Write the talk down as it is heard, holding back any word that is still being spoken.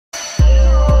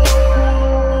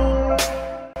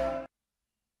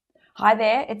Hi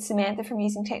there, it's Samantha from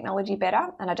Using Technology Better,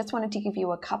 and I just wanted to give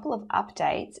you a couple of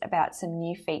updates about some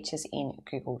new features in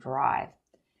Google Drive.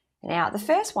 Now, the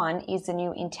first one is the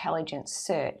new Intelligent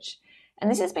Search, and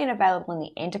this has been available in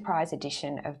the Enterprise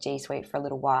edition of G Suite for a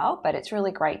little while, but it's really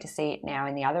great to see it now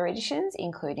in the other editions,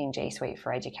 including G Suite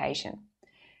for Education.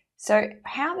 So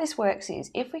how this works is,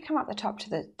 if we come up the top to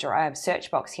the Drive search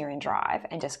box here in Drive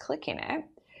and just click in it,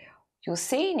 you'll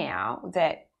see now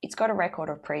that it's got a record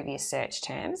of previous search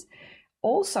terms.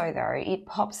 Also though, it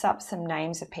pops up some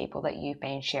names of people that you've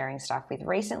been sharing stuff with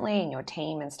recently in your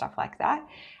team and stuff like that.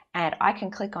 And I can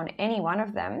click on any one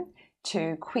of them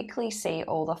to quickly see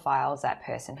all the files that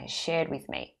person has shared with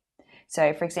me.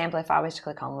 So for example, if I was to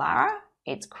click on Lara,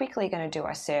 it's quickly going to do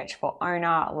a search for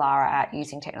owner Lara at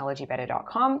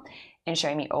usingtechnologybetter.com and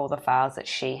show me all the files that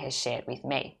she has shared with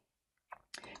me.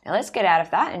 Now let's get out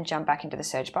of that and jump back into the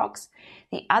search box.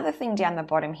 The other thing down the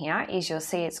bottom here is you'll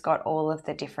see it's got all of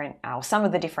the different, some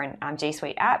of the different G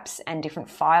Suite apps and different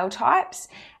file types,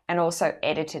 and also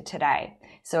edited today.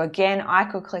 So again, I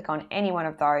could click on any one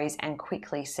of those and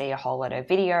quickly see a whole lot of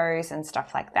videos and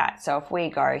stuff like that. So if we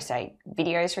go, say,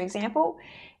 videos, for example,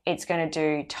 it's going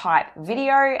to do type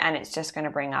video and it's just going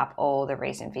to bring up all the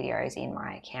recent videos in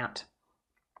my account.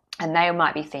 And they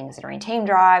might be things that are in team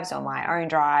drives or my own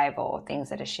drive or things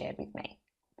that are shared with me.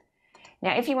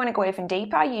 Now, if you want to go even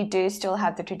deeper, you do still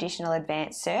have the traditional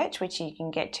advanced search, which you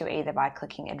can get to either by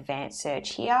clicking advanced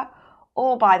search here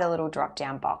or by the little drop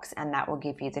down box. And that will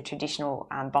give you the traditional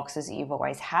boxes that you've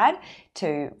always had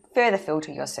to further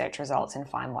filter your search results and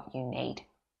find what you need.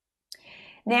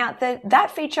 Now, that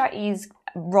feature is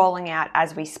rolling out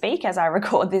as we speak, as I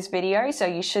record this video. So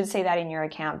you should see that in your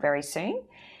account very soon.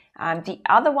 The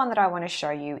other one that I want to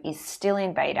show you is still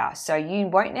in beta, so you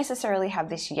won't necessarily have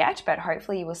this yet, but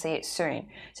hopefully you will see it soon.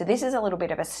 So this is a little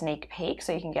bit of a sneak peek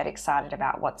so you can get excited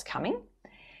about what's coming.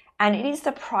 And it is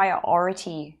the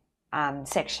priority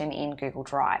section in Google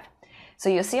Drive. So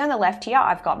you'll see on the left here,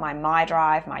 I've got my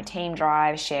Drive, my team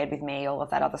drive, shared with me, all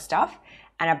of that other stuff.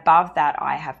 And above that,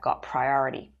 I have got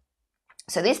priority.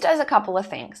 So this does a couple of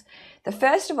things. The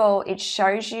first of all, it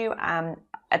shows you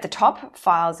at the top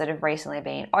files that have recently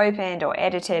been opened or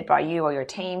edited by you or your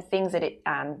team, things that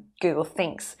Google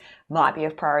thinks might be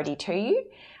of priority to you.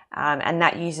 And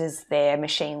that uses their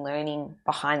machine learning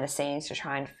behind the scenes to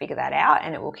try and figure that out,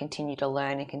 and it will continue to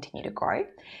learn and continue to grow.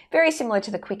 Very similar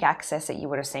to the quick access that you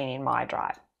would have seen in My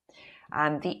Drive.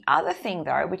 The other thing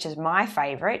though, which is my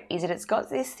favorite, is that it's got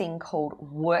this thing called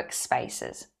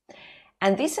workspaces.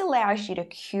 And this allows you to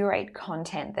curate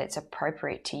content that's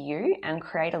appropriate to you and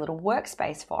create a little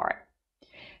workspace for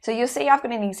it. So you'll see I've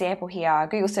got an example here,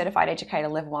 Google Certified Educator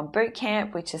Level 1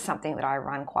 Bootcamp, which is something that I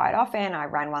run quite often. I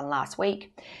ran one last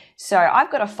week. So I've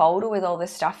got a folder with all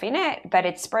this stuff in it, but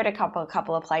it's spread a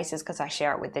couple of places because I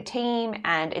share it with the team,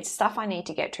 and it's stuff I need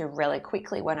to get to really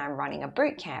quickly when I'm running a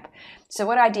bootcamp. So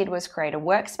what I did was create a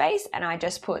workspace, and I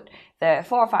just put the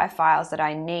 4 or 5 files that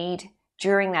I need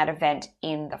during that event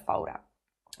in the folder.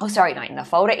 Oh, sorry, not in the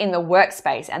folder, in the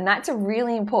workspace. And that's a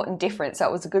really important difference. So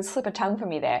it was a good slip of tongue for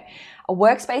me there. A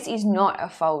workspace is not a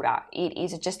folder. It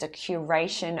is just a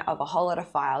curation of a whole lot of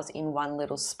files in one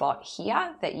little spot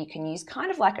here that you can use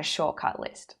kind of like a shortcut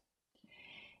list.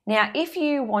 Now, if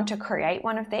you want to create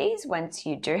one of these, once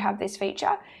you do have this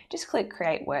feature, just click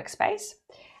Create Workspace.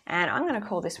 And I'm going to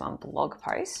call this one Blog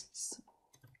Posts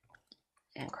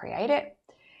and create it.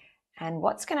 And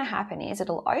what's going to happen is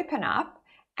it'll open up,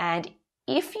 and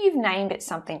if you've named it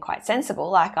something quite sensible,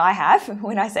 like I have,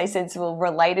 when I say sensible,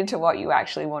 related to what you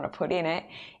actually want to put in it,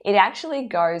 it actually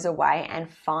goes away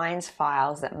and finds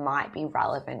files that might be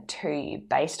relevant to you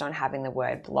based on having the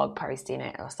word blog post in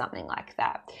it or something like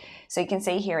that. So you can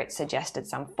see here it suggested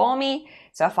some for me.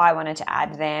 So if I wanted to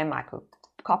add them, I could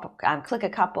click a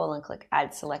couple and click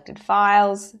Add Selected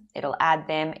Files. It'll add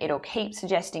them. It'll keep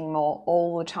suggesting more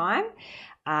all the time.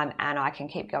 And I can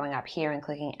keep going up here and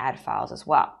clicking Add Files as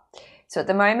well. So at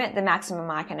the moment, the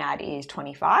maximum I can add is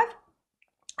 25,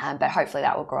 but hopefully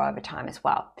that will grow over time as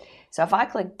well. So if I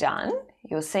click Done,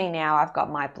 you'll see now I've got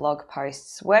my blog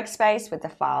posts workspace with the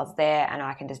files there, and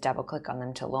I can just double click on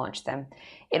them to launch them.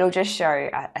 It'll just show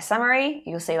a summary.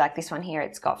 You'll see like this one here,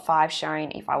 it's got 5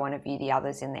 shown. If I want to view the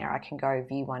others in there, I can go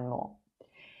view one more.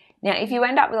 Now, if you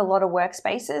end up with a lot of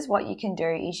workspaces, what you can do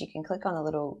is you can click on the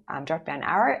little drop-down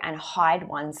arrow and hide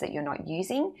ones that you're not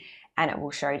using, and it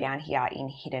will show down here in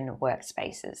hidden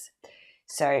workspaces.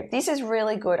 So this is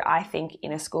really good, I think,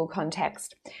 in a school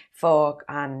context for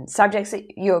subjects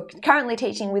that you're currently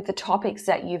teaching with the topics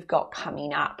that you've got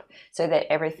coming up, so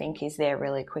that everything is there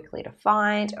really quickly to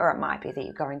find. Or it might be that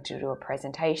you're going to do a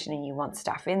presentation and you want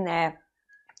stuff in there.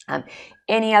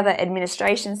 Any other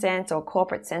administration sense or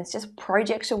corporate sense, just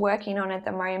projects you're working on at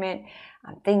the moment,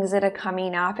 things that are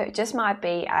coming up. It just might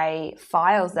be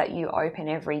files that you open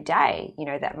every day,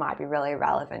 that might be really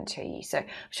relevant to you. So I'm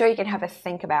sure you can have a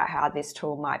think about how this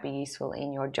tool might be useful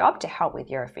in your job to help with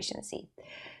your efficiency.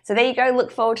 So there you go.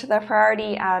 Look forward to the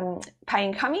priority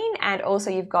pane coming, and also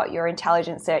you've got your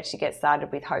intelligent search to get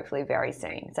started with hopefully very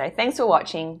soon. So thanks for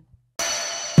watching.